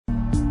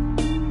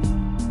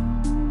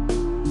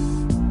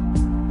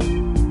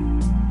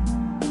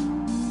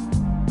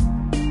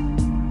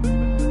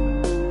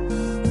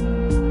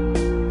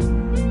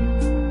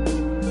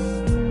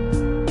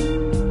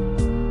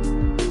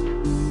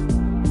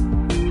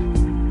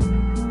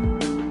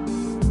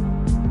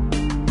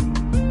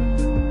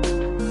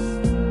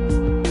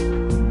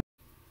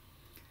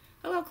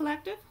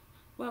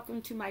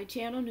welcome to my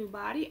channel,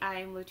 NUBODI.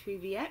 I am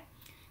Latriviette.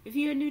 If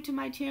you are new to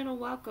my channel,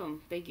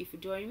 welcome. Thank you for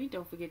joining me.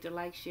 Don't forget to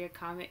like, share,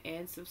 comment,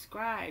 and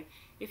subscribe.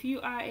 If you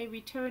are a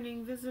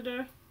returning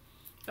visitor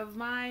of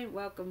mine,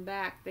 welcome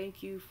back.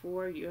 Thank you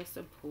for your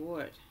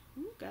support.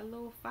 Ooh, got a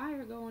little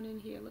fire going in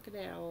here. Look at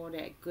that. All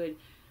that good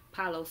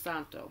Palo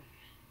Santo.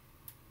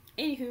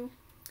 Anywho,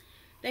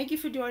 thank you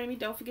for joining me.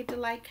 Don't forget to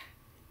like,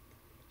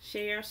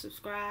 share,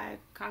 subscribe,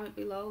 comment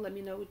below. Let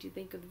me know what you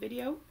think of the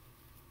video.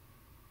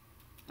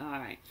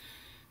 Alright,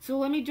 so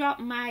let me drop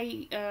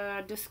my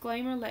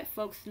disclaimer, let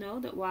folks know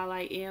that while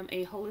I am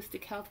a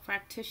holistic health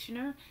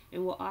practitioner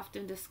and will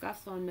often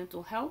discuss on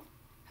mental health,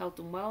 health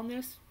and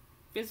wellness,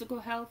 physical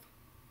health,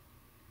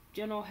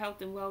 general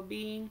health and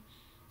well-being,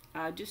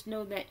 just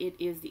know that it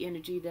is the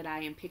energy that I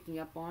am picking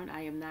up on.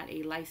 I am not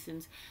a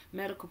licensed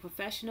medical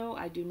professional.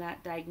 I do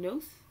not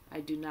diagnose. I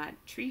do not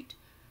treat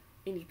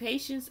any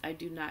patients. I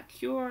do not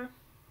cure.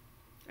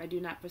 I do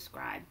not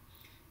prescribe.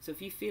 So if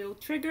you feel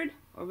triggered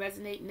or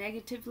resonate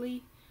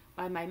negatively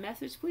by my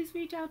message, please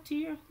reach out to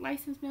your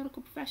licensed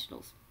medical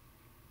professionals.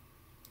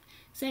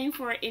 Same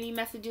for any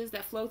messages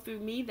that flow through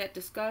me that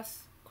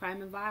discuss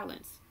crime and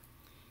violence.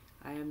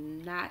 I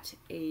am not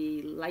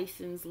a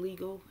licensed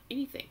legal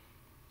anything.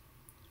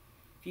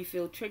 If you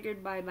feel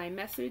triggered by my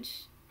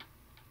message,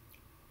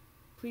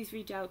 please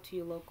reach out to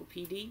your local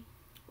PD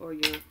or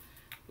your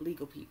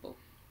legal people.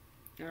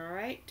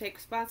 Alright, take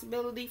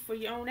responsibility for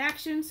your own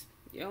actions,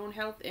 your own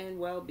health and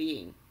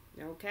well-being.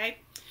 Okay,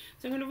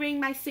 so I'm going to ring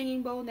my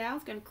singing bowl now.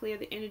 It's going to clear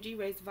the energy,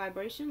 raise the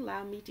vibration,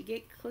 allow me to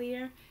get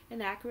clear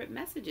and accurate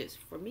messages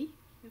for me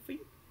and for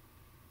you.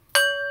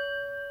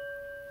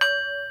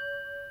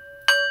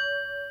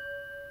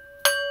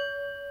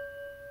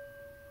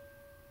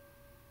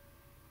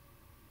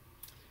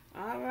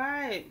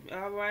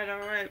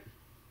 Alright.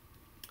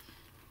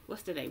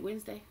 What's today?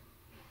 Wednesday?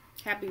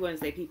 Happy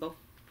Wednesday, people.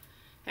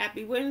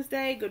 Happy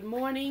Wednesday. Good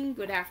morning,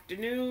 good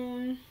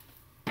afternoon,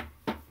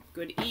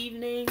 good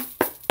evening.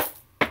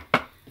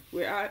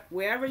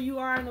 Wherever you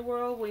are in the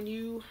world when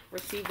you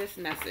receive this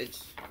message,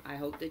 I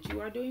hope that you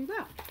are doing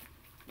well.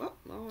 Oh,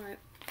 all right.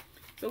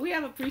 So we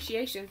have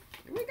appreciation.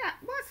 We got,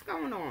 what's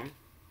going on?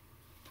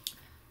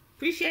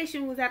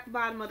 Appreciation was at the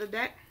bottom of the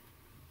deck.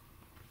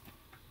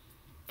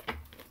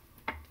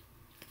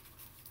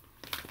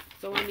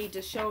 So we need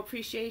to show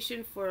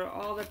appreciation for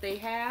all that they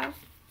have.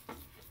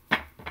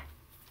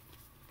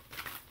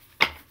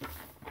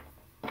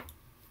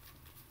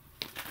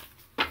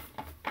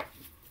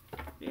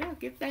 Yeah,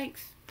 give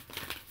thanks.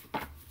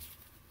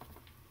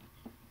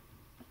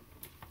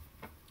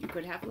 You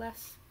could have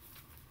less.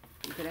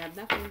 You could have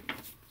nothing.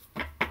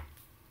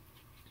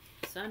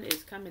 Sun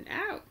is coming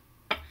out.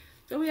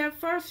 So we have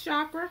first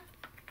chakra,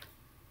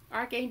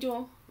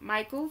 Archangel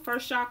Michael.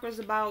 First chakra is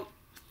about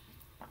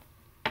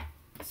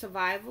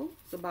survival.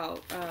 It's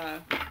about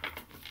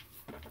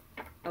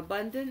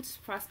abundance,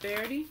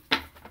 prosperity,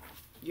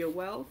 your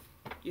wealth,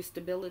 your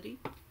stability.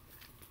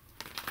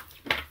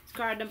 It's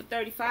card number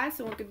 35.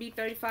 Someone could be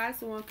 35.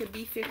 Someone could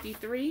be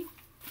 53.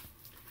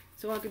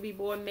 Someone could be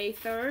born May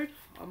 3rd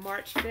or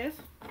March 5th.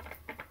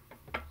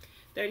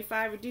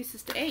 35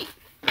 reduces to 8.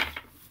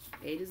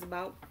 8 is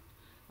about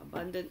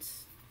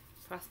abundance,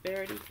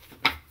 prosperity,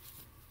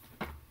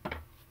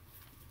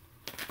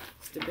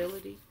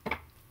 stability.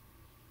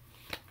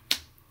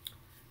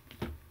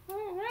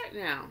 All right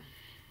now.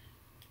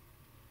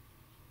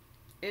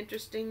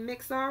 Interesting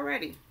mix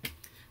already.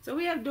 So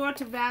we have door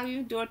to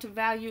value. Door to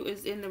value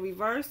is in the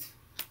reverse.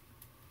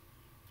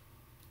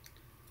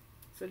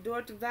 So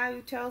door to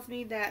value tells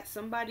me that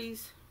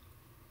somebody's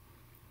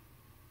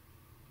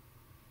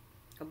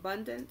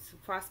abundance,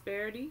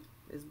 prosperity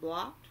is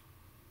blocked.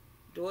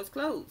 Doors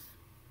closed.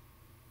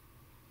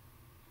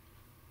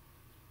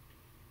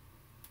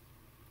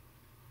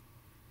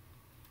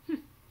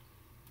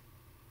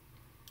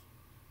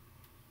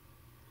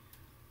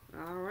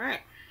 All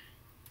right.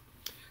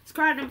 It's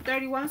card number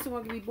 31.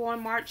 Someone can be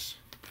born March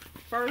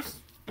 1st,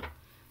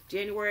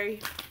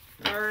 January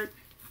 3rd.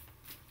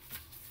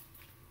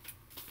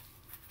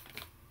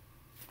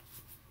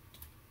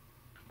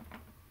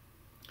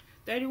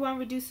 (31)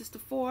 reduces to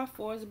 4.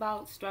 4 is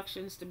about structure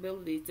and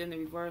stability. It's in the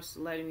reverse,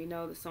 letting me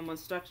know that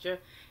someone's structure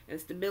and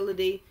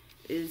stability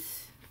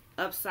is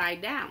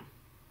upside down.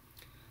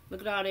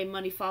 Look at all their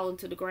money falling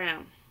to the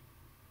ground.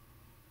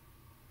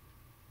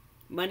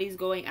 Money's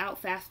going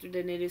out faster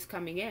than it is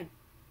coming in.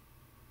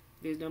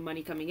 There's no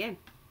money coming in.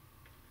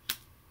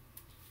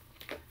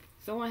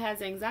 Someone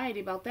has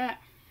anxiety about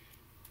that.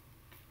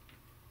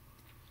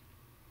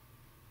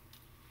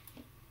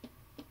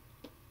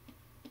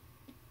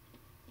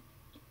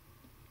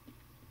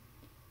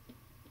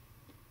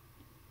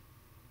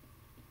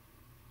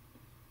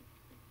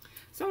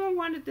 Someone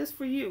wanted this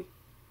for you.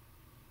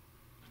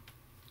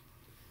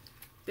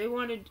 They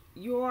wanted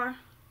your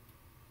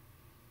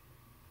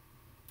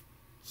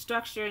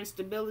structure and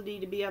stability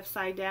to be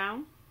upside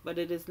down, but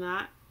it is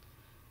not.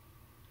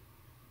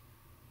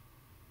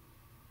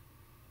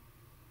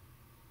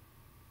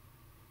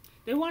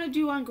 They wanted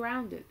you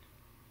ungrounded.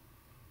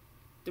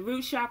 The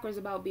root chakra is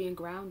about being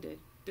grounded.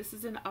 This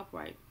is an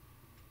upright.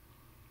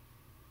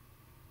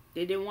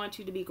 They didn't want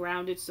you to be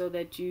grounded so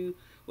that you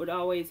would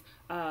always,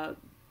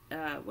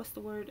 what's the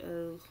word?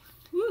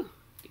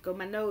 Go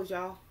my nose,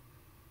 y'all.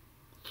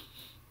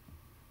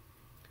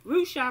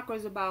 Root chakra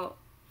is about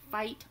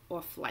fight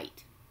or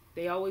flight.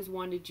 They always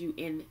wanted you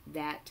in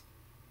that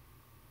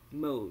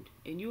mode.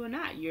 And you are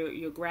not.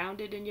 You're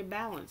grounded and you're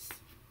balanced.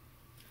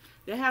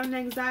 They're having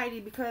anxiety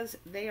because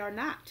they are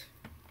not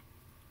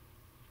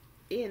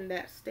in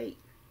that state.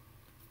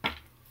 I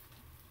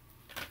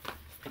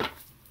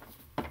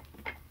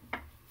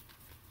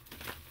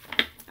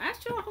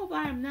sure hope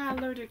I am not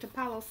allergic to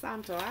Palo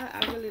Santo.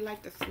 I really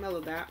like the smell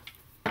of that.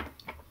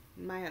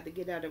 Might have to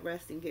get out of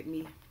rest and get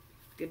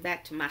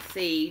back to my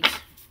sage.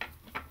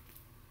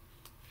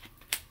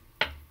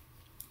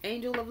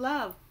 Angel of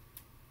Love.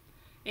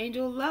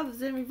 Angel of Love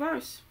is in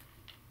reverse.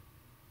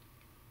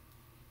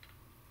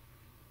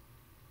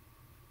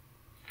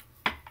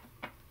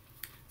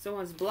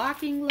 Someone's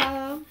blocking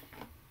love.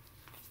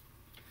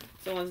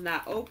 Someone's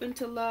not open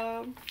to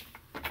love.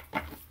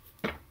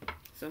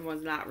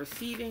 Someone's not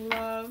receiving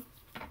love.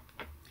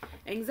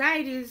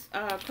 Anxiety is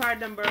card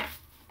number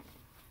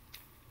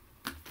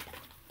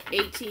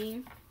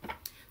 18.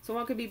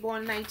 Someone could be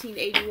born in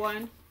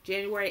 1981,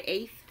 January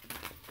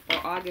 8th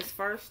or August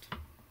 1st.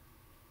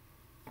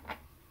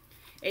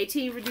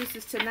 18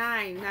 reduces to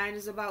 9. 9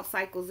 is about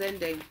cycles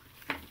ending.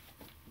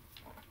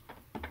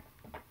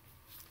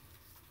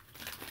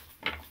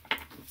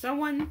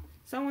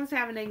 Someone's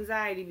having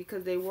anxiety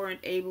because they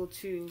weren't able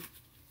to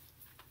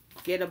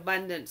get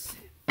abundance,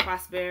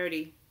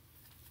 prosperity,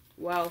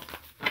 wealth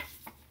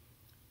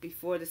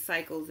before the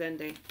cycle's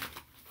ending.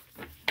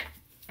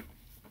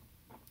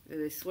 Are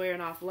they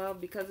swearing off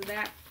love because of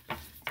that? It's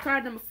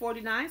card number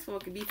 49.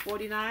 Someone could be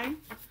 49.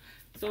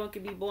 Someone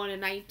could be born in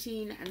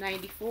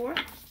 1994.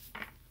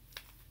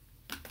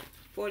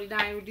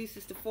 49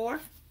 reduces to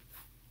 4.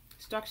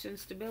 Structure and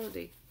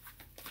stability.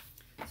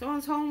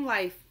 Someone's home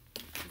life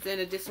is in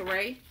a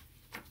disarray.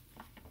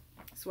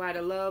 That's why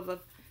the love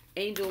of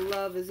angel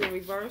love is in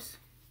reverse.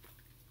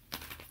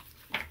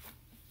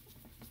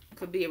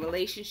 Could be a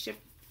relationship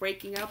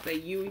breaking up, a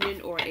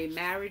union or a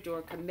marriage or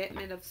a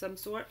commitment of some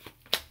sort.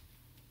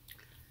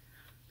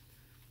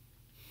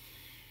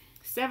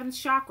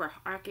 7th chakra,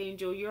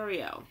 Archangel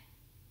Uriel.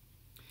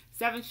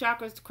 7th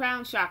chakra is the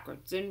crown chakra.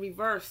 It's in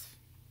reverse.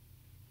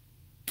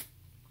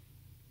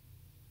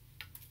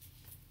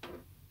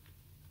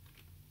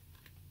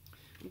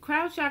 When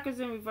crown chakra is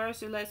in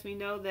reverse, it lets me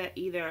know that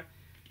either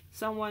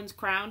someone's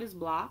crown is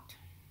blocked,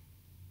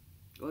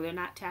 or they're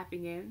not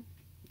tapping in.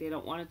 They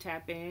don't want to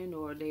tap in,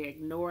 or they're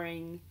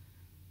ignoring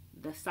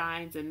the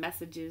signs and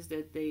messages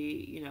that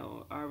they,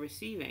 are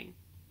receiving.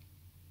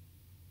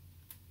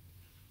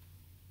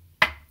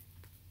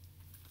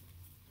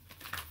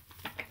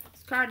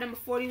 It's card number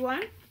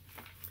 41.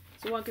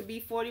 Someone could be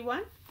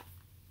 41.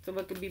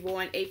 Someone could be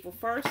born April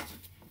 1st,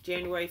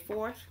 January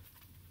 4th.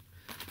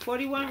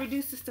 41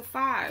 reduces to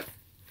 5.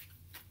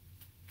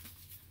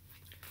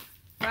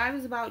 5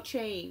 is about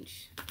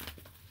change.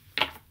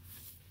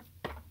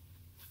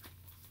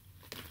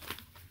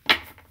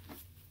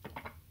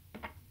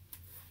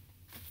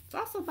 It's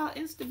also about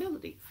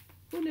instability.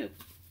 Who knew?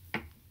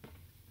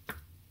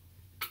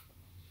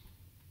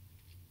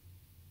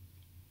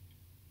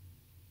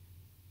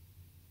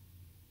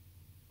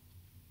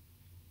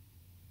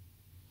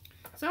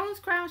 Someone's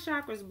crown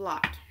chakra is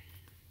blocked.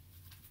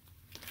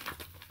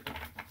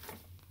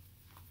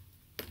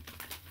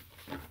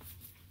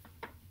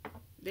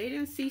 They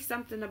didn't see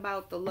something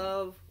about the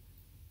love,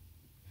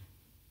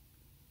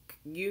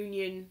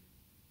 union,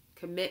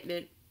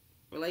 commitment,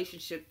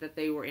 relationship that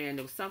they were in.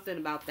 There was something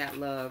about that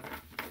love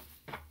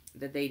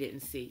that they didn't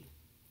see.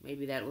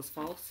 Maybe that was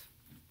false.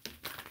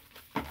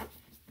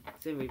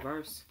 It's in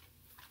reverse.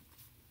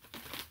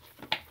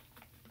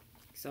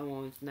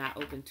 Someone's not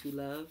open to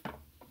love.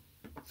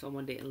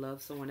 Someone didn't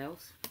love someone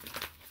else.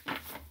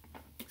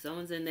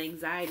 Someone's in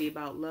anxiety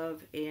about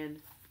love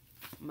and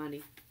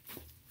money.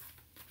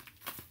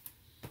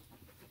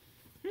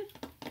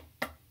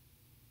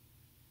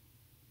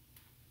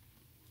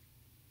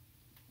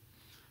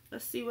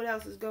 Let's see what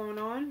else is going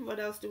on. What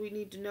else do we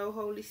need to know,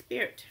 Holy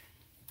Spirit?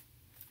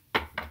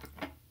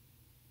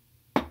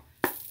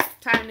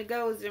 Time to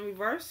go is in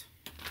reverse.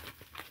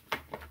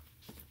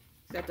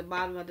 It's at the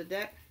bottom of the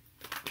deck.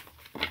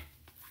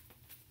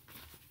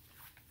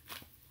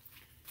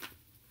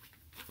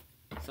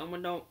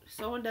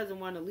 Someone doesn't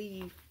want to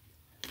leave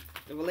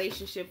the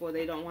relationship, or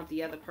they don't want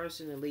the other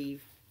person to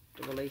leave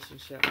the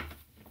relationship.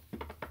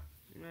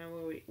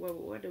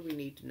 What do we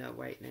need to know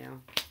right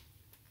now?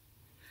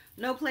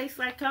 No place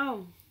like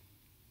home.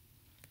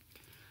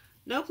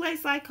 No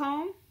place like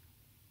home.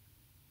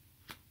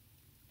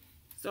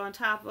 So on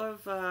top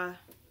of the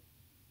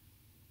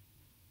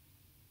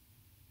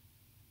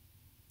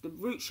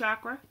root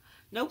chakra,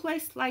 no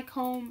place like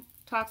home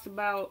talks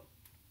about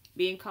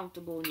being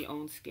comfortable in your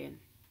own skin.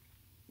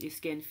 Your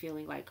skin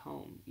feeling like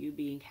home. You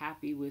being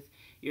happy with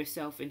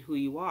yourself and who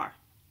you are.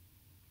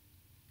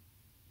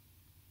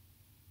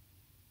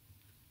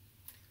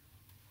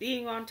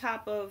 Being on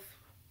top of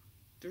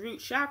the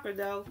root chakra,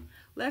 though,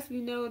 lets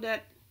me know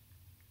that,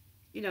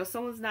 you know,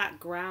 someone's not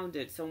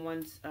grounded.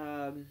 Someone's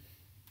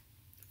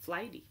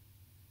flighty,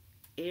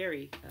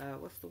 airy.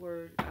 What's the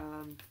word?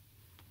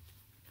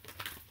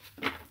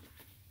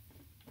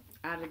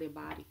 Out of their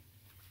body.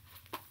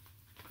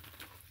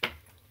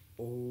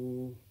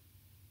 Oh.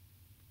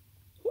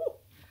 Whew.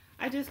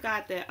 I just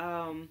got that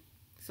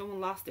someone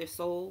lost their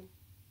soul.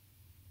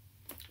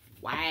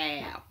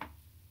 Wow.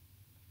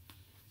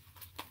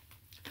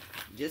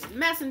 Just a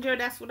messenger,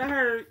 that's what I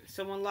heard.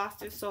 Someone lost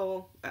their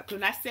soul.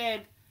 When I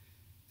said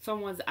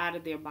someone's out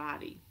of their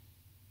body.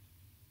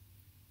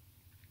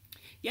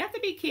 You have to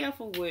be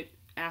careful with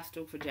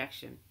astral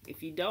projection.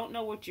 If you don't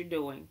know what you're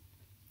doing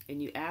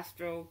and you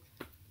astral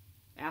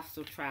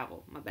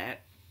travel, my bad.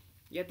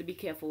 You have to be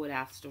careful with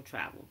astral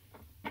travel.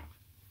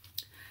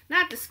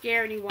 Not to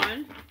scare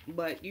anyone,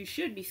 but you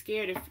should be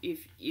scared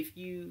if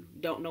you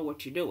don't know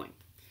what you're doing.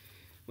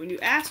 When you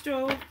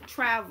astral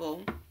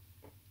travel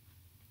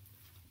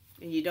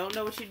and you don't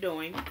know what you're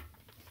doing,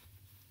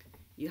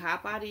 you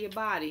hop out of your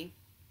body,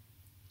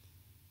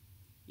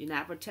 you're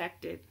not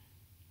protected,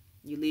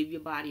 you leave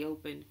your body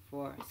open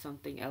for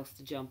something else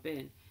to jump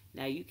in.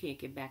 Now you can't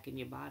get back in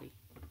your body.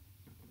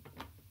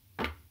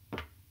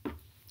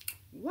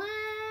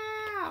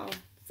 Wow,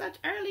 such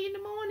early in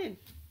the morning.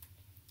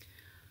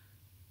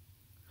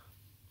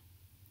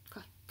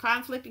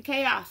 Conflict and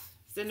chaos.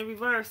 It's in the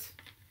reverse.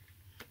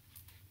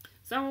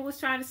 Someone was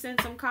trying to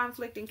send some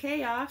conflict and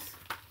chaos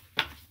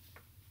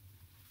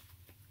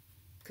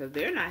because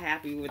they're not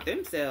happy with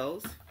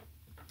themselves.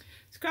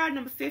 It's card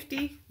number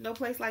 50. No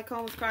place like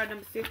home is card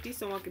number 50.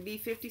 Someone could be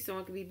 50.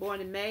 Someone could be born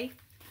in May.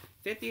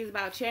 50 is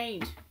about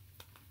change.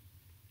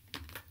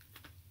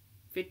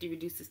 50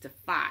 reduces to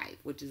 5,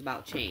 which is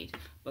about change.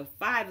 But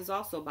 5 is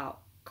also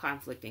about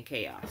conflict and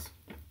chaos.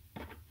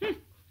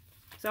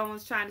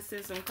 Someone's trying to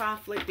send some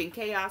conflict and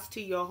chaos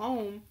to your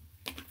home,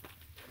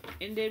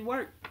 and it didn't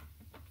work.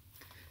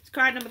 It's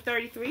card number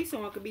 33.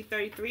 Someone could be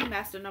 33.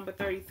 Master number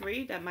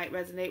 33. That might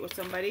resonate with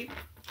somebody.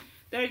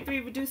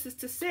 33 reduces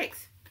to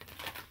 6.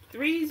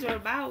 3s are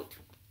about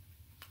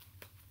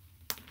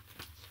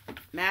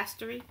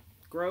mastery,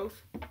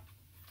 growth.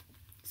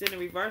 It's in the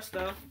reverse,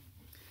 though.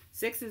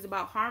 6 is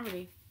about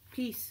harmony,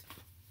 peace.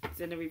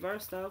 It's in the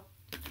reverse, though.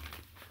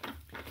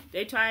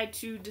 They tried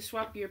to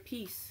disrupt your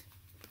peace.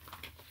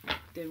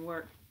 Didn't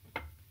work.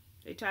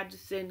 They tried to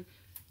send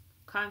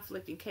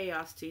conflict and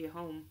chaos to your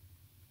home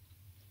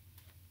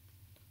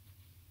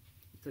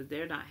because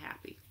they're not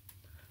happy.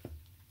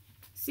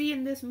 See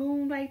in this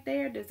moon right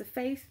there, there's a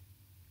face.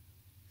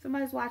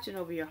 Somebody's watching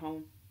over your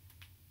home,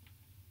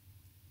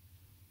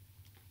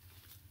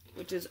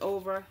 which is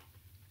over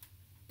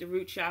the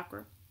root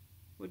chakra,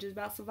 which is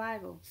about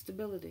survival,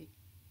 stability.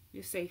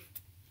 You're safe.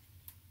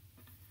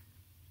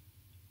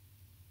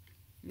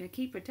 Now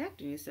keep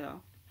protecting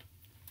yourself.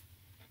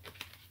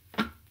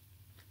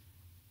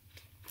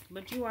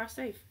 But you are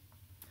safe.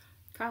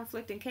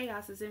 Conflict and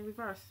chaos is in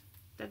reverse.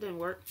 That didn't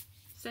work.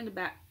 Send it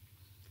back.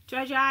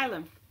 Treasure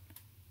Island.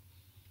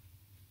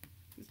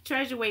 There's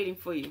treasure waiting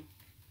for you.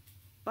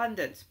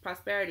 Abundance,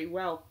 prosperity,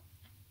 wealth.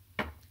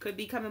 Could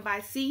be coming by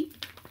sea.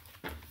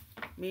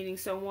 Meaning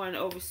someone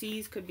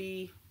overseas could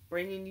be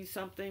bringing you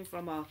something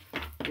from a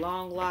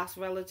long lost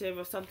relative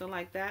or something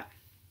like that.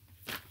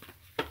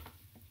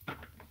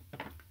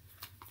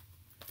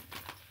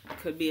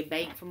 Could be a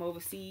bank from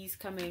overseas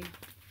coming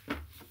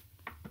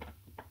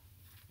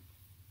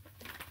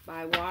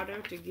by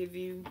water to give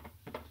you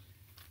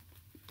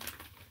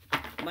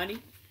money.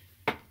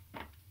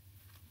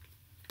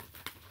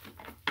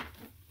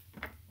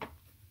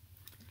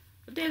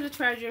 But there's a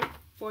treasure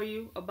for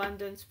you.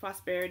 Abundance,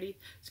 prosperity.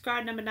 It's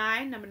card number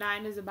 9. Number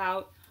 9 is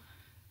about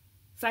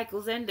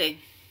cycles ending.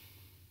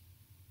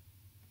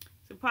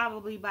 So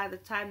probably by the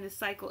time this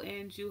cycle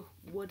ends, you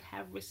would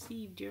have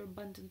received your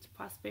abundance,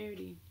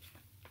 prosperity,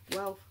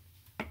 wealth.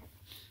 It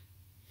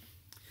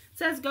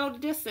says go the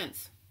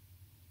distance.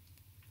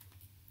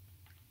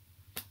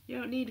 You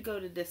don't need to go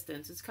the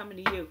distance. It's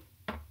coming to you.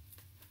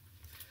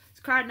 It's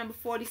card number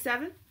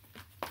 47.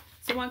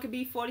 Someone could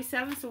be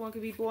 47. Someone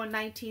could be born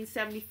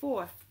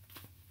 1974.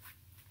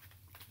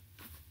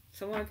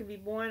 Someone could be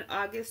born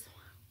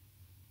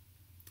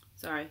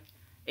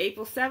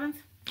April 7th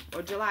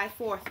or July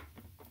 4th.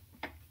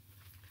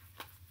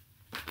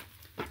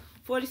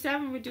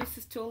 47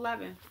 reduces to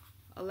 11.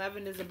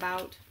 11 is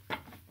about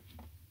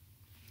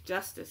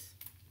justice.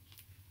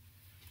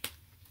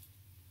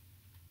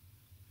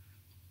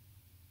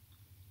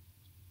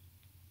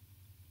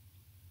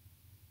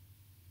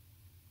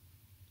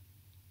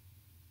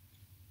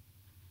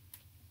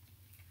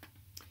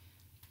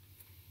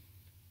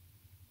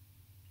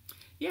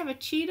 You have a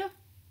cheetah?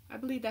 I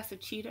believe that's a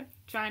cheetah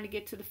trying to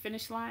get to the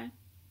finish line.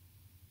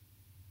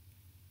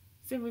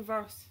 It's in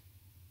reverse.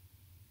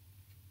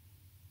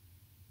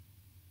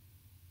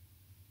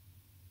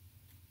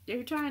 They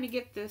were trying to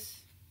get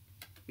this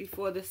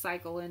before the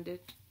cycle ended.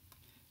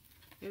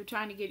 They were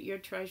trying to get your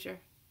treasure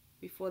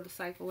before the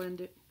cycle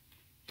ended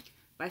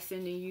by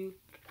sending you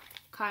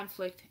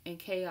conflict and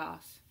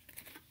chaos.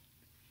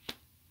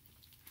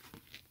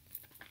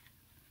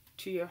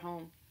 to your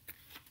home.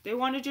 They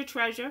wanted your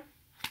treasure.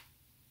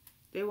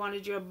 They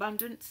wanted your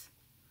abundance,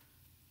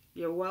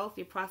 your wealth,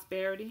 your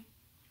prosperity.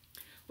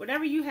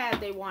 Whatever you had,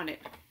 they wanted.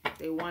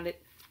 They wanted.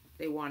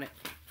 They wanted.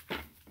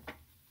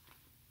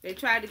 They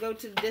tried to go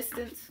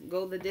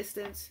the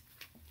distance,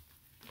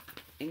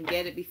 and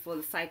get it before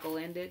the cycle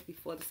ended,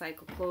 before the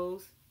cycle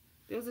closed.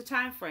 There was a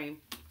time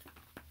frame.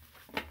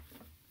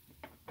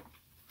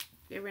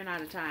 They ran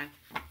out of time.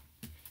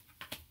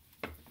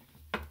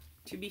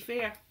 To be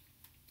fair,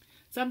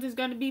 something's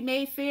going to be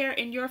made fair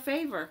in your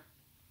favor.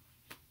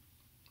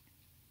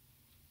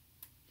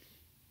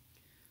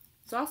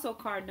 It's also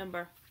card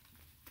number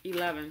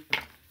 11.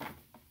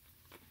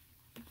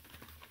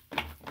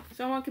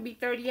 Someone could be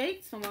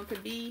 38. Someone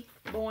could be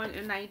born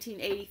in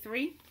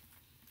 1983.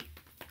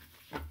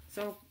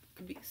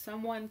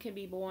 Someone can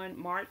be born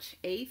March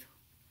 8th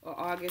or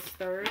August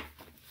 3rd.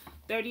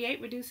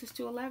 38 reduces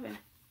to 11.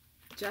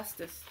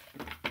 Justice.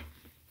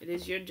 It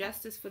is your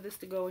justice for this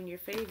to go in your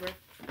favor.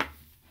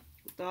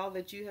 With all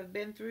that you have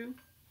been through,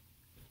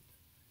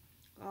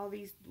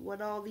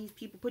 what all these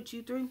people put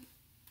you through.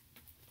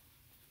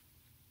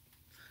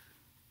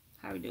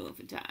 How are we doing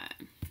for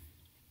time?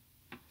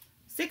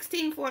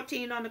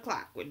 16:14 on the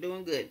clock. We're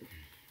doing good.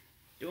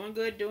 Doing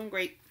good, doing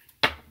great.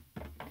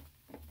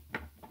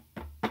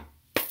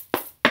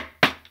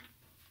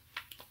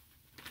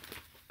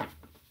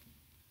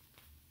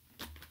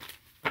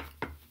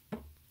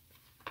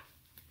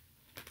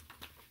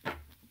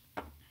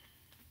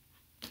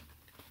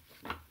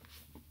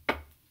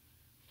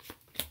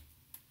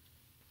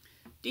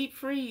 Deep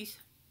freeze.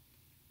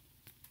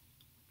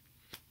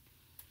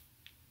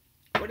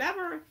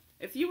 Whatever,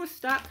 if you were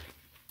stuck,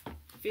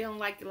 feeling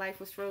like your life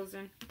was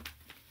frozen,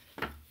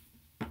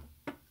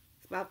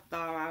 it's about to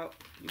thaw out.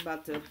 You're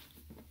about to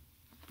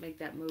make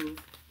that move.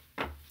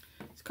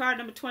 It's card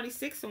number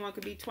 26. Someone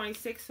could be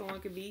 26. Someone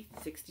could be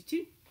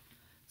 62.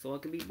 Someone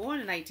could be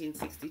born in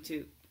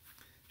 1962.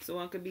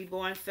 Someone could be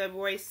born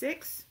February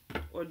 6th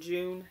or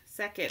June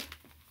 2nd.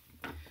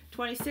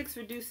 26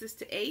 reduces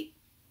to 8.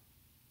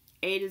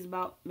 8 is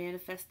about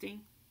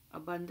manifesting,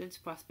 abundance,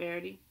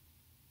 prosperity.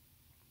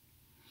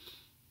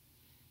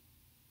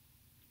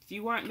 If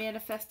you weren't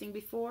manifesting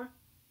before,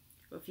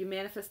 or if your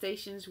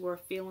manifestations were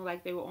feeling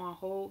like they were on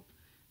hold,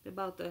 they're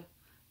about to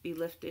be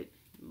lifted,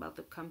 about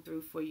to come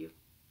through for you.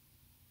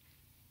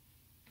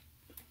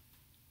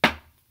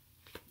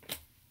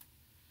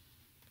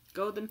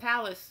 Golden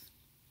Palace.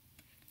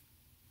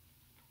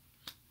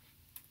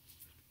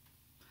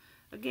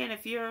 Again,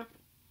 if your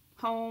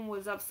home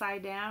was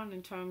upside down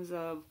in terms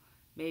of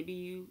maybe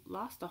you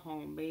lost a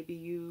home, maybe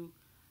you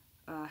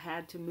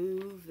had to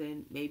move,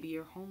 and maybe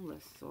you're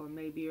homeless, or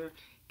maybe you're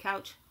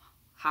couch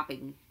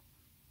hopping.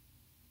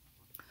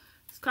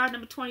 It's card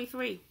number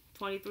 23.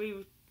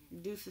 23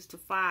 reduces to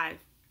 5.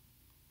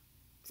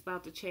 It's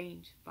about to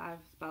change. 5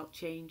 is about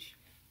change.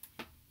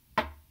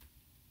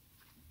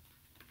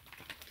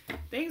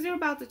 Things are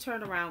about to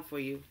turn around for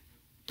you.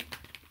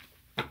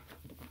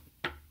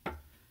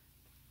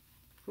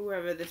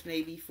 Whoever this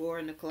may be for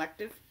in the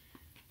collective.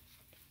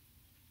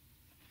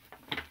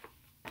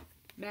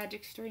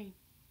 Magic stream.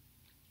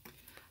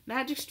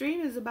 Magic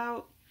stream is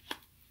about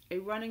a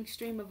running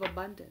stream of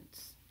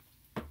abundance.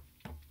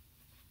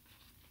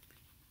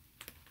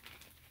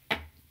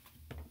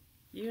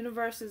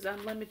 Universe is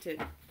unlimited.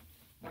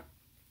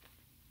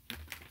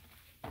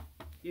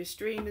 Your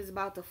stream is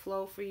about to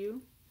flow for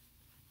you.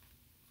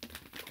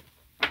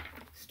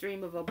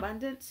 Stream of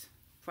abundance,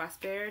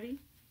 prosperity,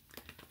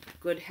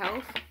 good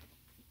health,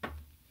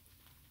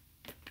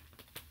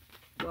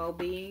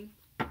 well-being.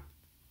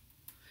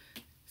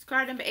 It's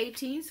card number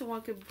 18.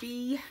 Someone could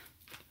be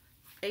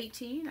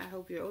 18. I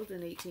hope you're older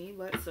than 18,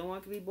 but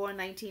someone could be born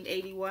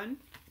 1981.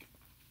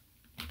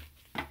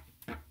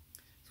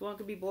 Someone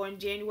could be born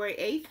January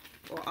 8th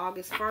or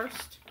August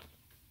 1st.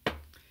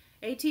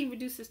 18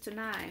 reduces to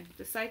 9.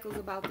 The cycle's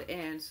about to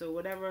end. So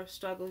whatever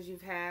struggles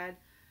you've had,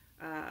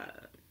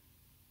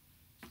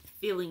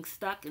 feeling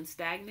stuck and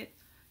stagnant,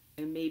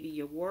 and maybe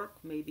your work,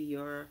 maybe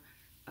your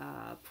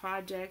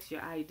projects,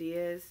 your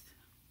ideas,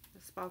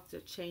 it's about to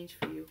change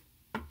for you.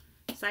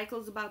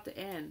 Cycle's about to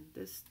end.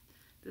 This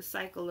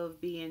cycle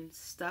of being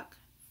stuck,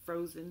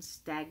 frozen,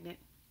 stagnant,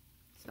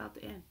 it's about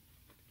to end.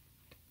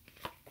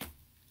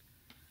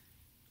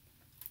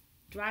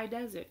 Dry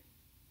desert.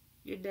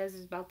 Your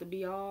desert's about to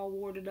be all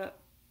watered up.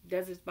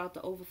 Desert's about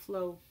to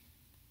overflow.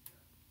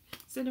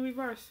 It's in the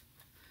reverse.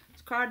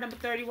 It's card number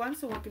 31.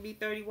 Someone could be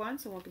 31.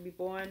 Someone could be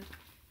born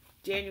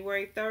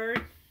January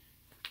 3rd,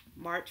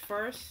 March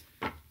 1st.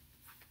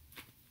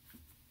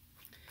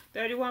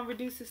 31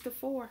 reduces to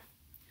 4.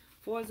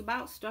 4 is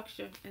about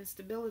structure and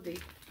stability.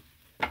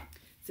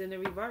 It's in the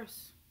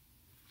reverse.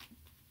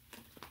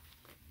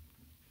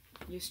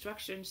 Your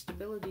structure and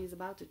stability is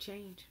about to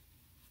change.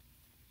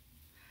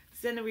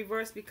 It's in the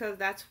reverse because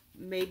that's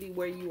maybe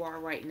where you are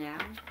right now.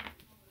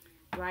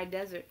 Dry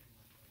desert.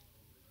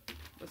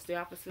 What's the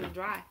opposite of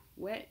dry?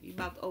 Wet. You're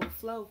about to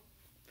overflow.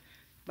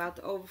 About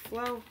to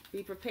overflow.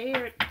 Be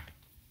prepared.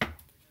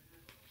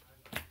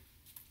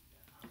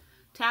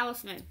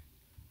 Talisman.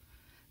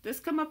 This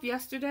come up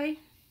yesterday,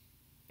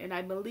 and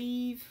I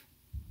believe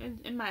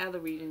in my other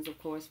readings, of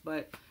course,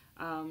 but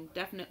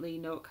definitely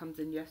know it comes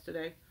in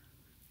yesterday.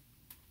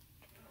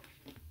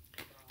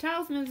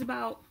 Talisman is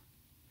about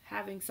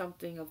having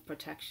something of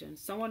protection.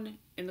 Someone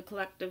in the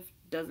collective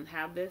doesn't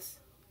have this,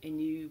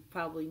 and you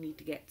probably need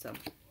to get some.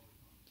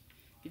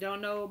 If you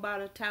don't know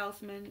about a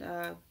talisman,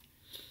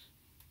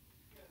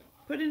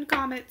 put in the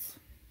comments.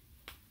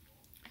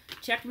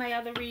 Check my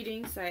other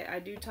readings. I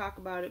do talk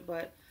about it,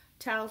 but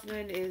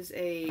talisman is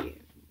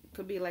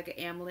could be like an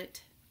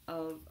amulet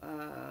of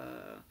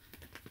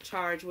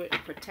charged with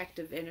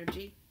protective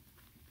energy.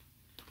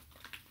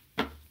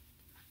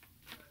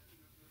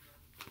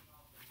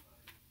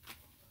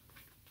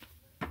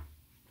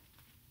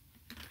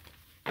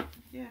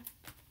 Yeah.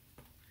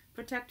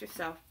 Protect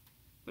yourself.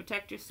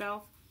 Protect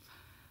yourself,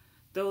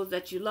 those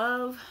that you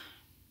love,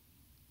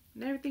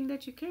 and everything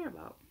that you care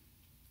about.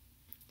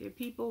 There are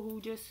people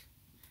who just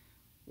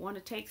want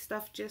to take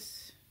stuff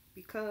just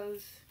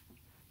because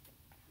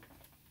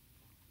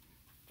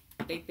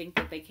they think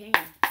that they can.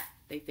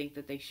 They think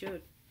that they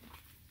should.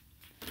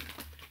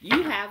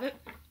 You have it.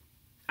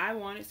 I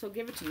want it, so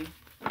give it to me.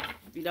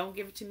 If you don't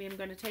give it to me, I'm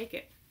going to take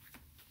it.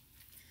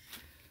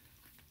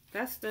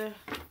 That's the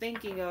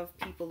thinking of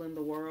people in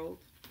the world.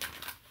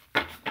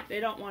 They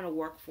don't want to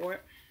work for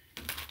it.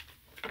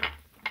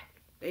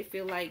 They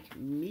feel like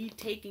me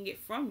taking it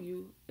from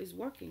you is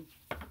working.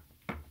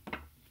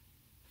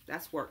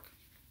 That's work,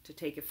 to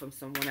take it from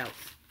someone else.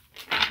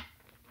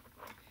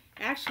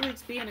 Actually,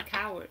 it's being a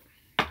coward.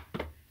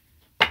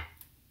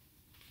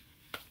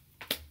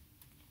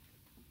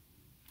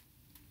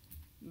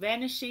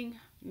 Vanishing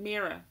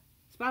mirror.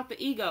 It's about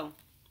the ego.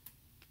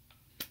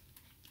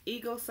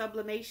 Ego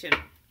sublimation.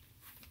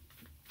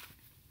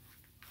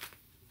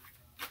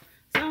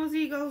 Someone's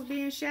ego is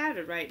being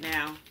shattered right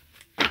now.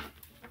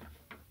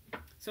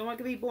 Someone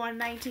could be born in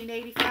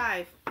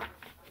 1985,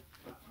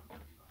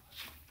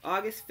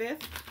 August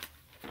 5th,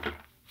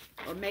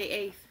 or May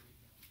 8th.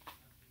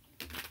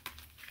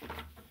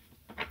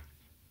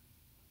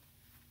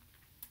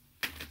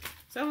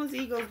 Someone's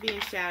ego is being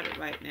shattered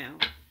right now.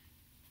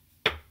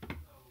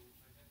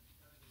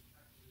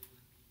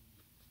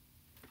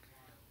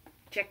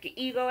 Check your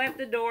ego at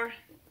the door.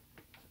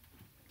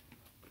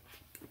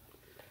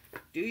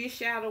 Do your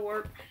shadow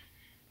work.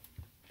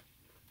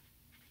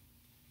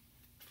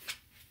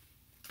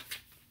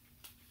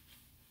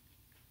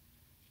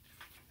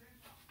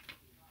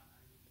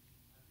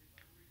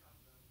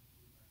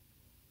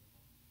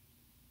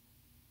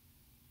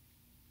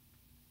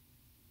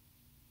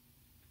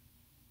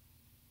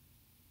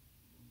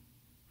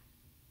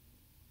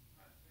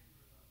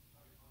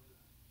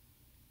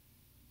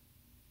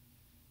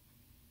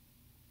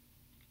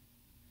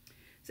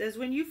 It says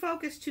when you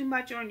focus too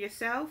much on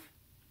yourself,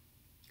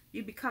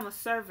 you become a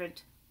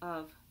servant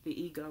of the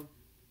ego.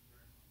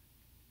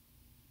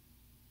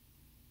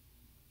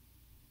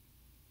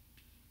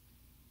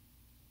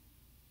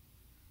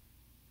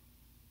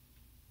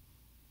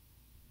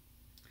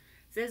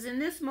 It says in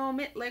this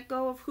moment, let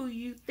go of who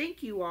you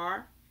think you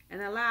are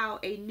and allow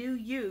a new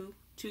you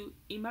to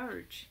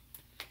emerge.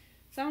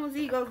 Someone's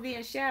ego is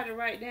being shattered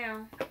right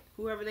now.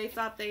 Whoever they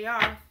thought they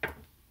are,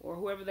 or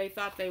whoever they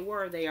thought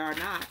they are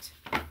not.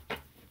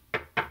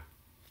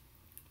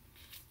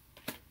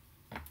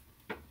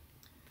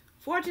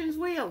 Fortune's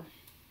wheel.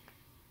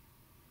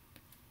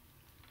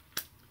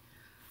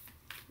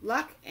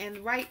 Luck and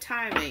right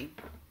timing.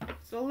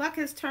 So luck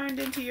has turned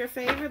into your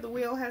favor. The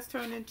wheel has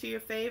turned into your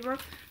favor.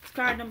 It's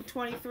card number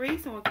 23.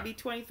 Someone could be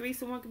 23.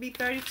 Someone could be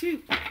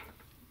 32.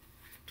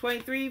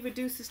 23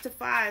 reduces to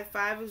 5.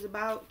 5 is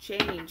about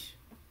change.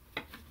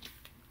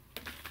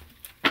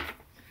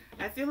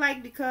 I feel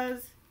like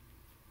because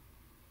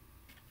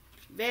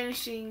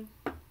vanishing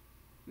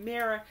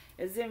mirror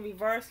is in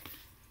reverse,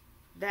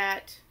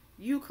 that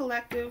you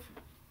collective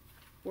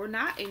were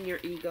not in your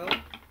ego.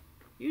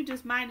 You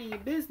just minding your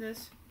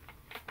business,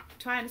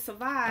 trying to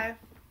survive,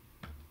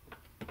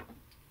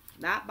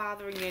 not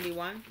bothering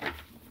anyone,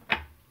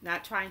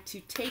 not trying to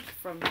take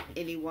from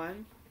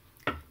anyone,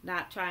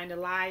 not trying to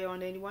lie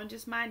on anyone,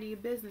 just minding your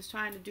business,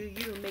 trying to do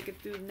you and make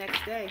it through the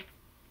next day.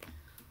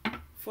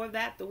 For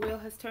that, the wheel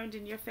has turned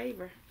in your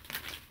favor.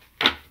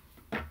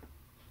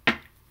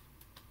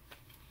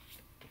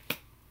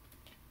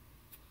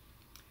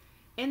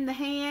 In the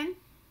hand,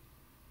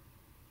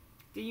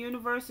 the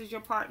universe is your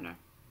partner.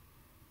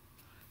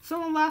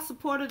 Someone lost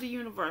support of the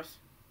universe.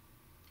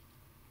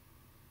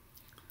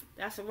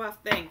 That's a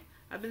rough thing.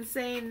 I've been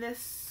saying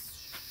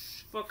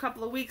this for a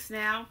couple of weeks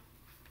now.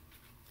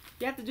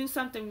 You have to do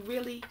something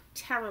really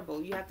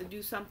terrible. You have to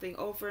do something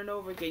over and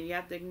over again. You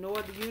have to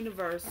ignore the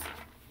universe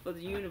for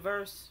the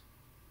universe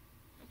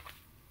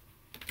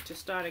to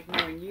start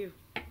ignoring you.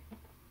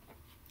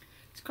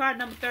 It's card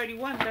number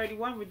 31.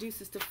 31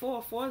 reduces to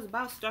 4. 4 is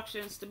about structure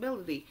and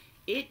stability.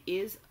 It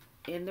is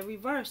in the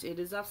reverse. It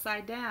is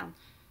upside down.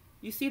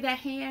 You see that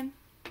hand?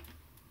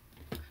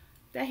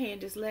 That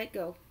hand is let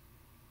go.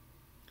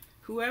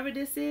 Whoever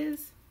this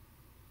is,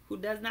 who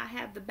does not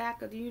have the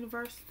back of the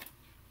universe,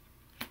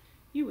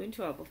 you in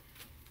trouble.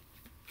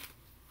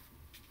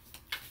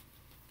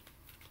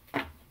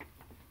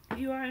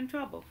 you are in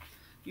trouble.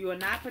 You are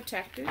not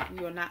protected.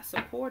 You are not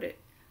supported.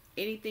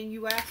 Anything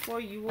you ask for,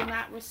 you will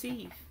not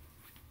receive.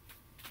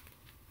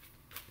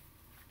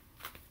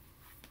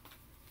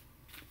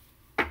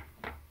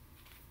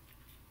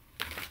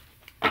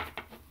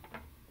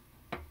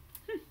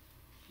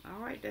 All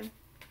right then.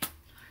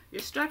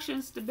 Your structure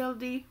and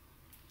stability.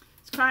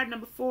 It's card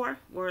number 4,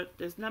 or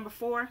there's number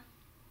 4.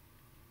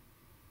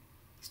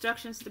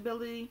 Structure and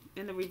stability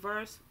in the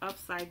reverse,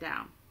 upside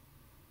down.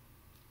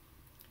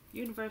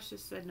 Universe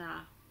just said,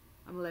 nah,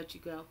 I'm gonna let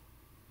you go.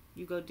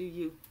 You go do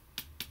you.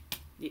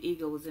 Your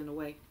ego was in the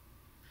way.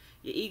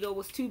 Your ego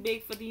was too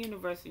big for the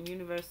universe, and the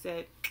universe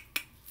said,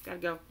 gotta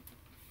go.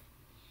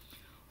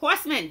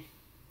 Horseman,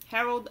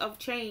 herald of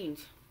change.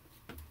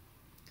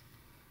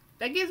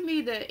 That gives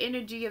me the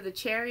energy of the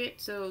Chariot.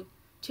 So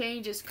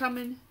change is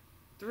coming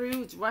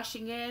through. It's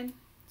rushing in.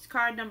 It's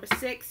card number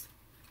 6.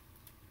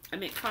 I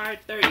meant card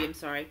 30. I'm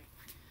sorry.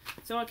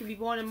 Someone can be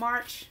born in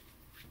March.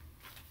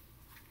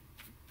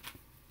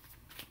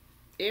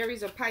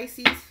 Aries or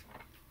Pisces.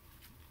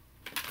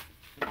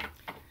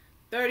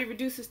 30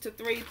 reduces to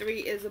 3. 3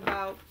 is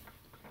about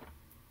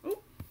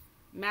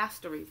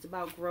mastery. It's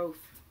about growth.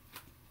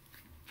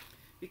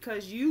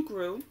 Because you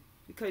grew,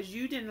 because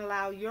you didn't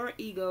allow your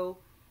ego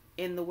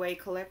in the way,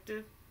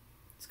 collective,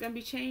 it's going to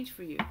be change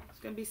for you. It's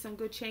going to be some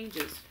good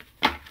changes.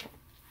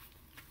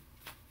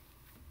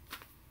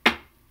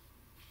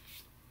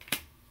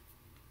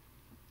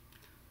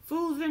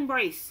 Fool's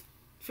embrace,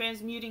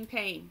 transmuting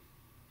pain.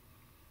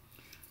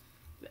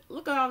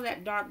 Look at all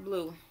that dark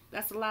blue.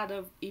 That's a lot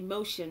of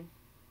emotion.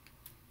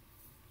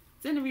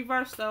 It's in the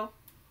reverse though.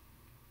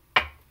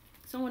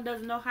 Someone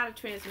doesn't know how to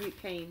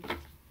transmute pain.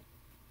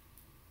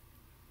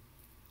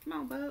 Come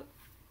on, bug.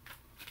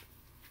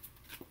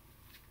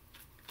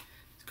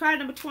 It's card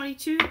number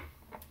 22.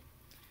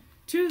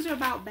 2s are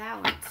about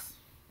balance.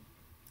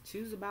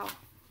 2s about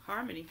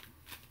harmony.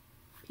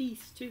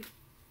 Peace, too.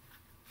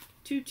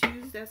 2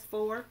 2s, that's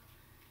 4.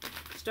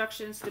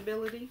 Structure and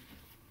stability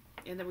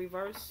in the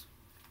reverse.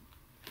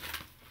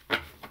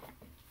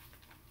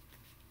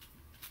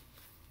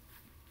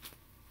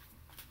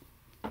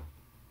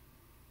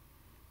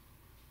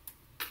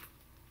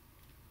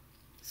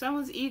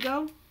 Someone's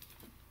ego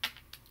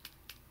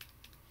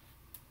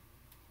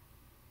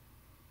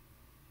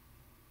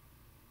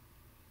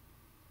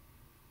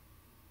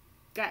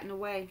got in the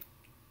way.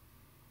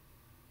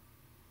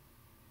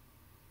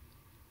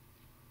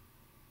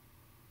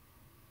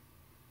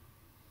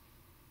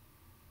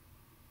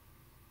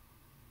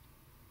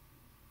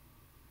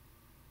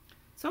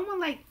 Someone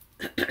like,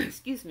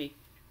 excuse me,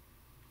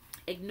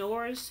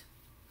 ignores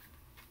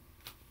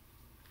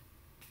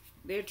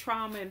their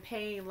trauma and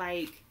pain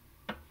like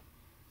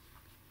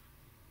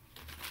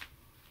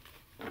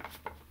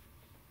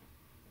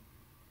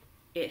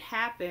it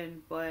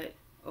happened, but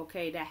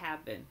okay, that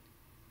happened.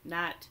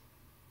 Not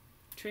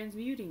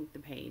transmuting the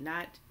pain,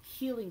 not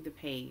healing the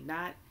pain,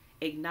 not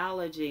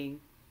acknowledging,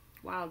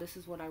 wow, this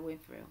is what I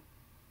went through.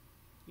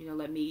 You know,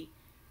 let me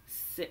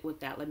sit with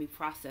that. Let me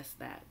process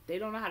that. They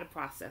don't know how to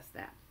process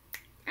that.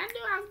 I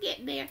knew I was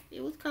getting there.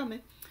 It was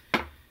coming.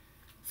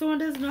 Someone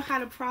doesn't know how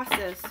to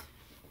process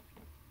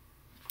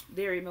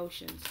their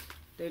emotions.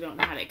 They don't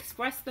know how to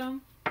express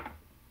them.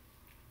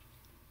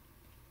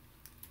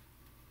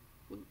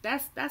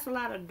 That's a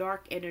lot of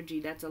dark energy.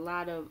 That's a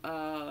lot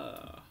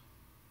of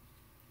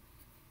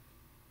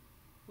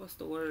what's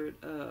the word?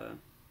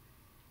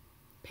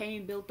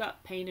 Pain built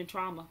up, pain and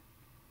trauma.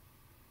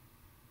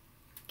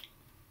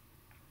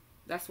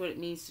 That's what it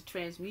means to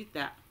transmute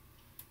that.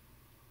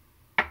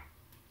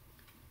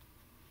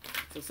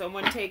 So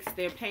someone takes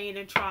their pain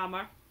and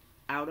trauma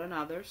out on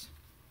others.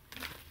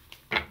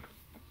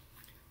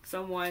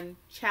 Someone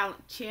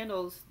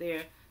channels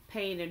their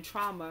pain and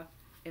trauma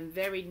in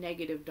very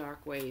negative,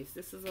 dark ways.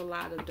 This is a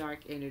lot of dark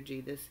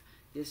energy.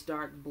 This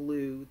dark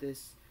blue.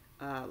 This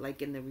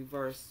like in the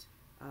reverse.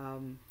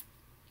 I'm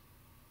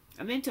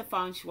into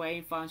feng shui,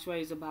 and feng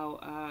shui is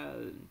about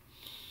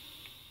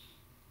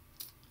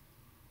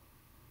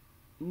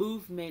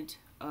movement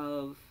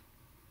of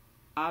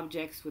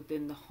objects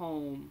within the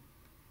home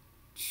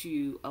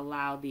to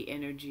allow the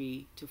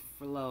energy to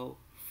flow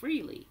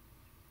freely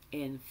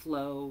and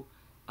flow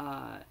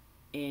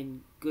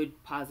in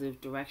good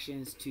positive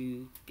directions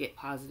to get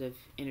positive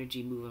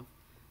energy moving.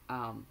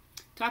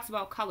 Talks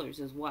about colors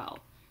as well,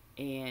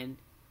 and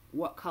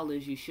what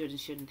colors you should and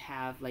shouldn't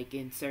have, like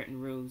in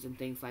certain rooms and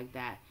things like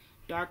that.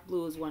 Dark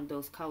blue is one of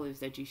those colors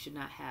that you should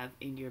not have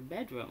in your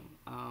bedroom.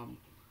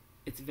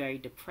 It's a very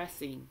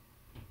depressing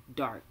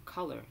dark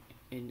color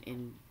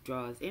and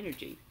draws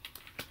energy,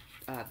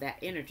 that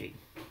energy.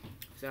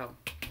 So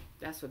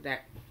that's what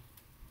that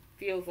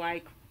feels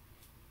like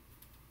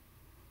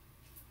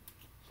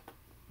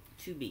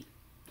to me.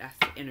 That's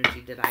the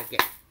energy that I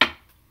get.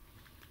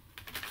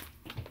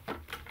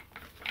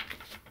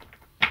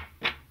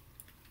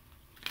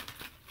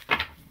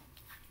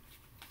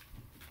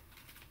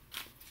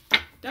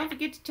 Don't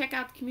forget to check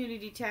out the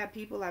community tab,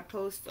 people. I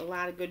post a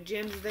lot of good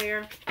gems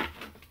there.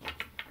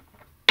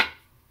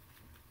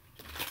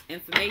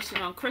 Information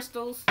on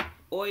crystals,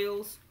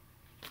 oils,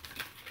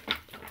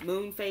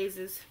 moon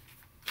phases.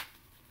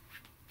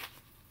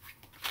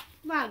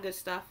 A lot of good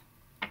stuff.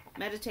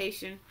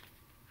 Meditation,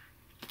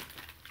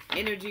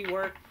 energy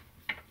work,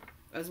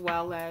 as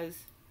well as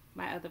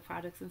my other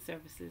products and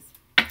services.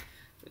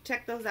 So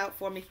check those out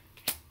for me.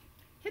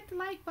 Hit the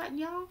like button,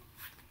 y'all.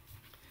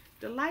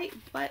 The like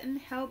button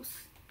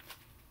helps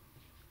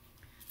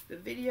the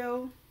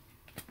video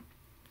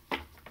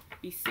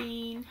be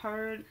seen,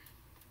 heard.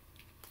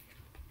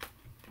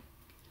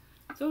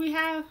 So we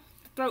have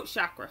throat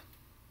chakra.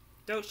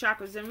 Throat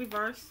chakra is in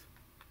reverse.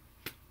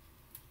 It's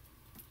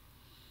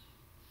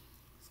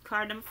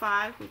card number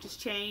 5, which is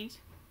change.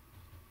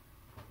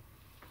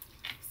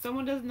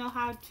 Someone doesn't know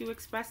how to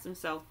express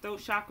themselves.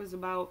 Throat chakra is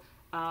about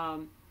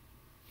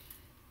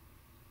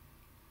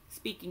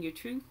speaking your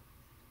truth.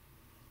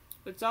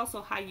 But it's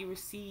also how you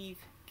receive,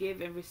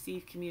 give, and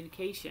receive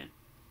communication.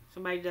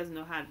 Somebody doesn't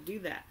know how to do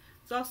that.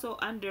 It's also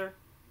under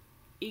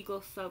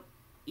ego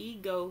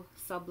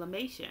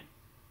sublimation.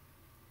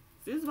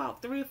 So there's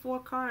about 3 or 4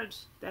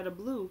 cards that are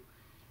blue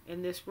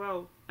in this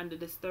row under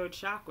this third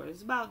chakra.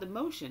 It's about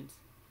emotions.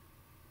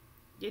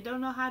 You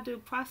don't know how to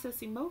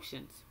process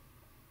emotions.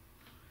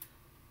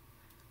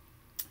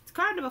 It's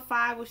card number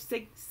 5, which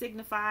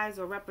signifies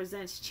or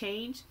represents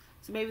change.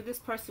 So maybe this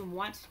person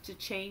wants to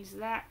change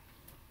that.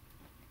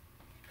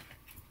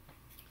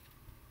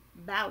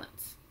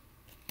 Balance.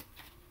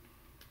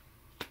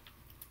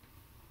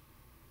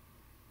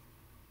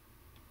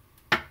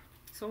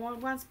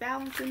 Someone wants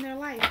balance in their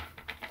life.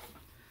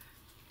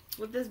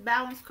 With this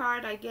balance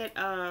card, I get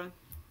the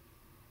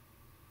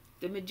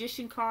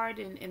Magician card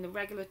in the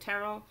regular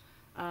tarot.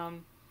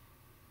 The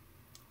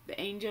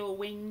angel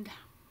winged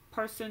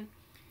person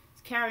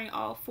is carrying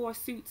all 4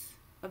 suits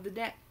of the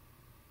deck.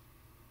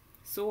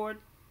 Sword,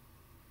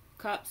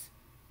 cups,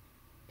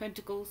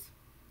 pentacles,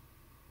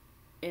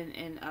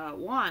 and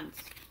wands.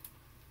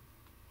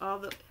 All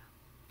the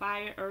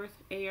fire, earth,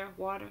 air,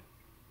 water.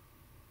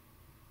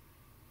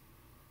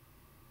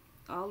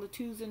 All the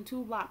tools in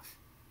toolbox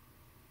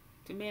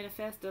to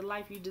manifest the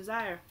life you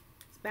desire.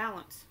 It's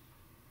balance.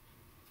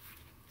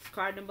 It's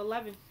card number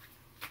 11.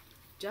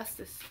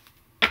 Justice.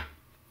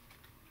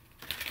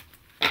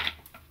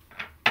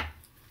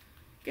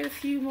 Get a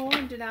few more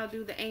and then I'll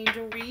do the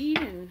angel read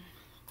and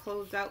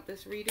close out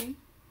this reading.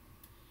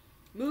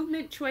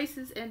 Movement,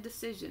 choices, and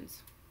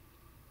decisions.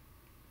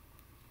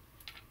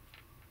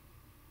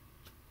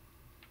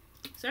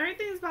 So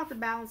everything is about to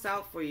balance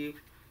out for you.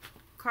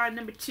 Card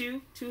number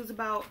 2. 2 is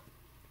about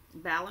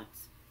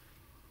balance.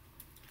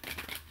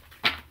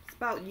 It's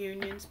about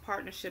unions,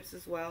 partnerships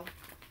as well.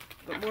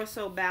 But more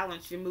so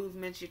balance. Your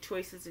movements, your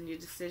choices, and your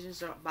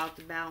decisions are about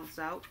to balance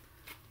out.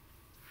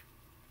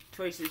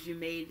 Choices you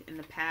made in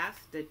the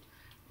past that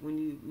when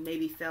you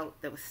maybe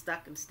felt that was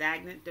stuck and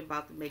stagnant, they're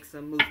about to make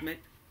some movement.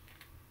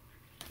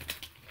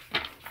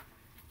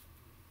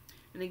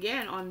 And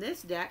again, on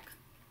this deck,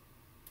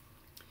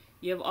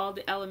 you have all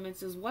the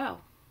elements as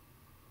well.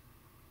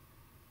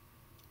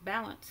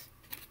 Balance.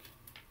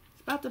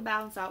 It's about to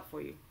balance out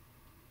for you.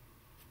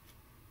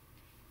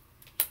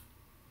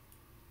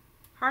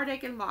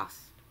 Heartache and loss.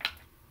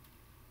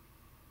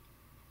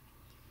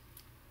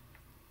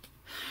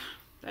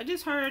 I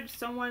just heard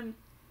someone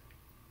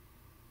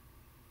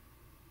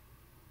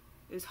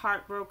is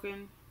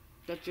heartbroken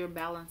that you're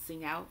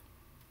balancing out.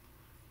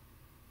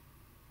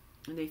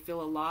 And they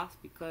feel a loss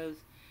because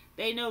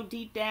they know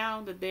deep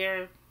down that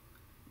they're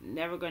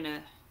never going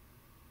to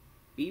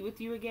be with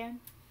you again.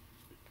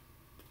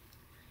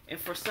 And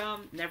for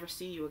some, never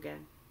see you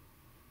again.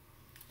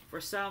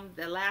 For some,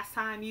 the last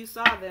time you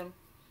saw them,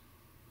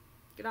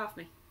 get off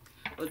me,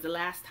 was the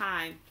last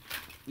time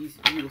you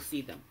will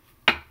see them.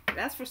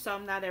 That's for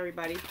some, not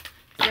everybody.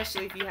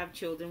 Especially if you have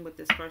children with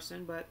this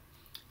person. But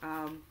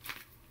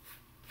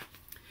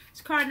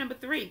it's card number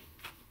 3.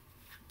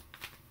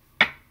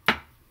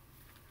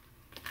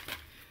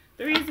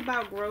 3 is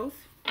about growth.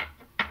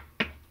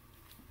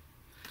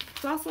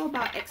 It's also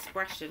about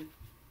expression.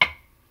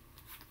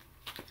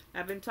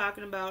 I've been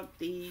talking about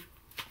the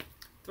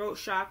throat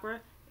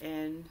chakra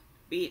and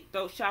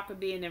throat chakra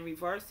being in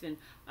reverse and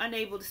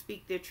unable to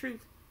speak their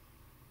truth.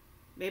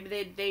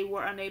 Maybe they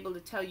were unable to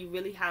tell you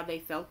really how they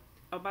felt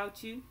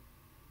about you.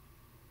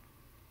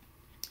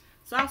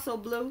 It's also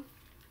blue,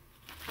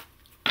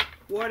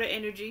 water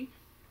energy,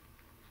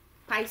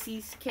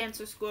 Pisces,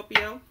 Cancer,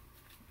 Scorpio.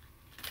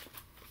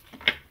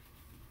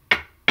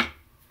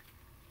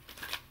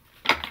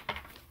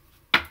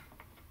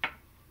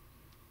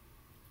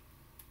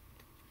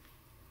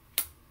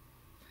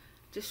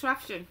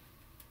 Disruption.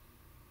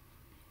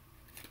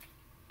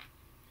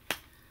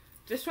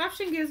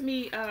 Disruption gives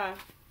me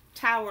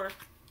tower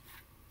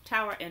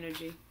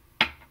energy.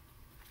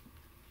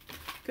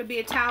 Could be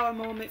a tower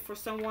moment for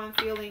someone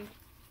feeling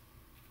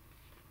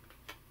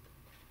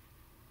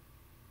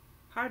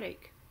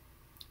heartache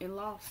and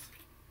loss.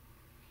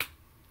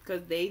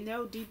 Because they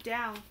know deep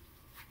down,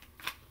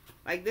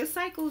 like this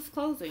cycle is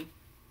closing.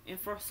 And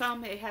for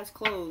some it has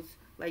closed.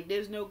 Like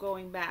there's no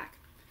going back.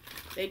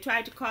 They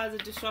tried to cause a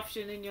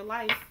disruption in your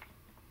life.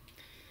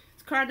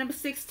 It's card number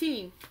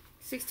 16.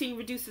 16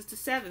 reduces to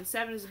 7.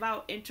 7 is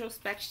about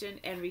introspection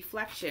and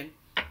reflection.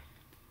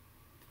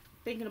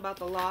 Thinking about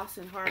the loss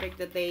and heartache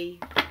that they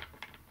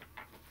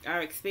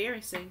are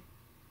experiencing,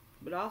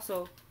 but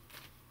also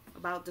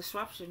about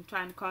disruption,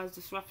 trying to cause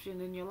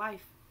disruption in your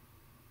life.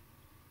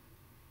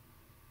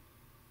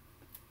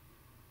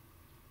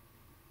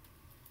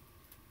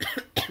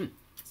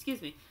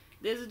 Excuse me.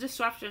 There's a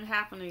disruption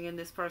happening in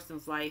this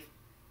person's life.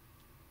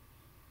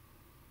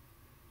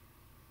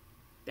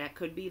 That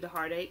could be the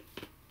heartache,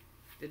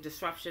 the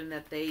disruption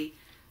that they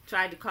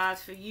tried to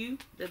cause for you,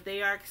 that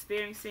they are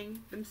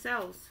experiencing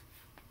themselves.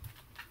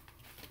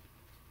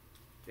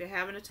 They're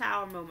having a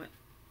tower moment,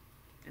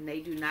 and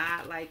they do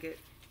not like it.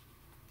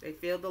 They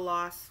feel the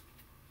loss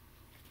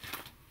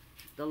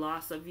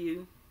of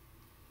you,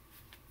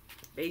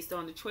 based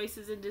on the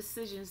choices and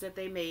decisions that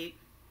they made.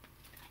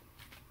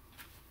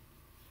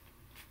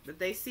 But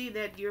they see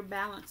that you're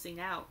balancing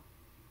out.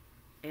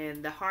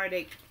 And the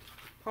heartache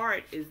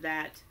part is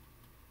that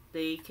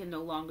they can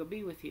no longer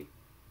be with you.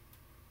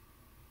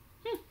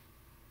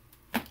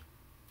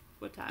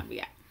 What time we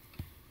at?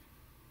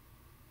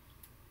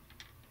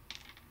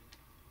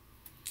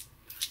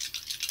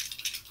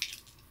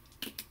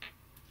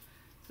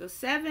 So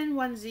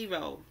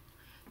 710.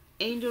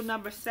 Angel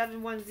number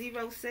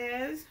 710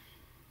 says,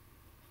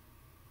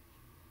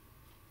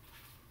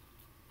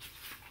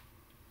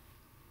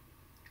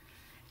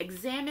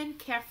 examine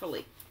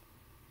carefully.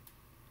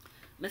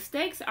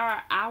 Mistakes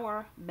are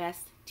our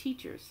best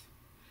teachers.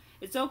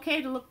 It's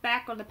okay to look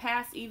back on the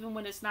past even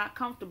when it's not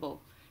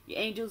comfortable. Your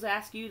angels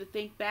ask you to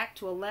think back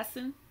to a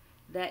lesson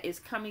that is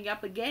coming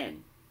up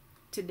again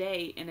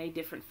today in a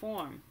different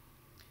form.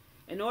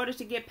 In order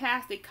to get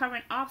past a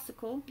current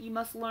obstacle, you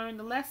must learn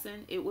the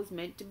lesson it was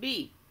meant to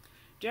be.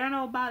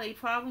 Journal about a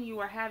problem you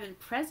are having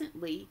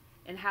presently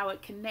and how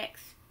it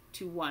connects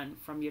to one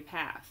from your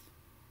past.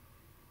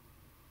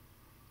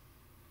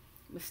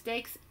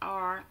 Mistakes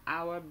are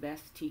our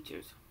best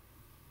teachers.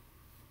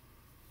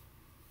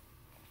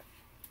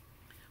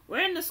 We're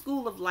in the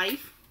school of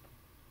life.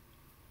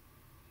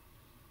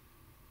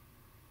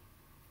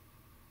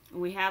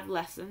 We have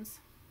lessons.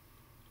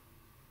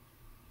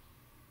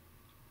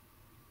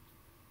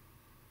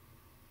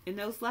 And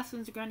those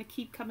lessons are going to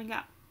keep coming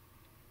up.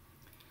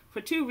 For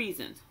two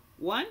reasons.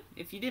 One,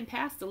 if you didn't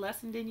pass the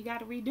lesson, then you got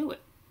to redo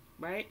it.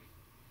 Right?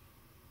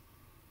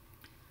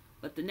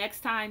 But the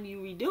next time you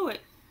redo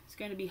it, it's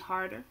going to be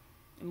harder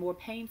and more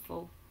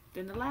painful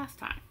than the last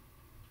time.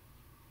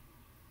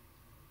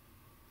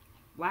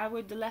 Why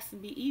would the lesson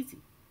be easy?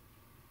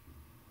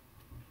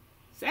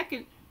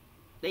 Second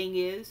thing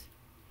is,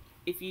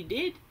 if you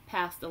did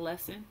pass the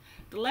lesson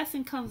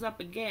comes up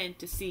again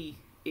to see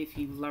if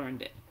you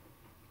learned it.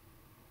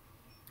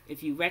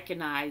 If you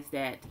recognize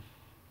that,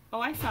 oh,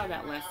 I saw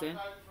that lesson.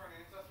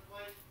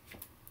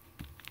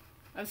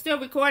 I'm still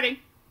recording.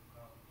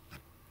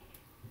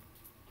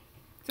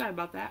 Sorry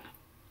about that.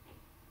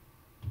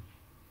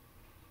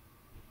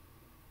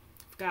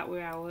 Forgot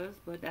where I was,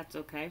 but that's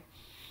okay.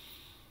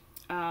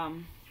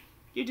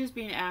 You're just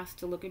being asked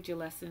to look at your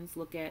lessons,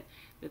 look at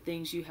the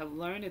things you have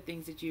learned, the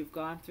things that you've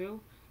gone through,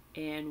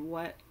 and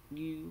what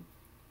you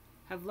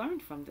have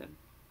learned from them.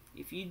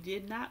 If you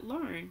did not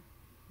learn,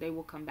 they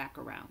will come back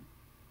around.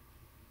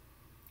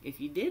 If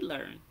you did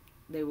learn,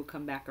 they will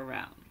come back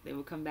around. They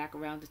will come back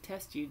around to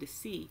test you to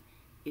see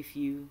if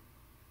you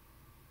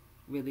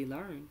really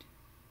learned.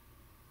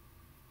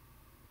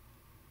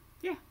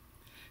 Yeah.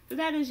 So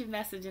that is your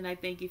message, and I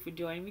thank you for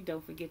joining me.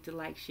 Don't forget to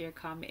like, share,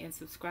 comment, and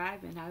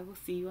subscribe, and I will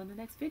see you on the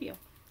next video.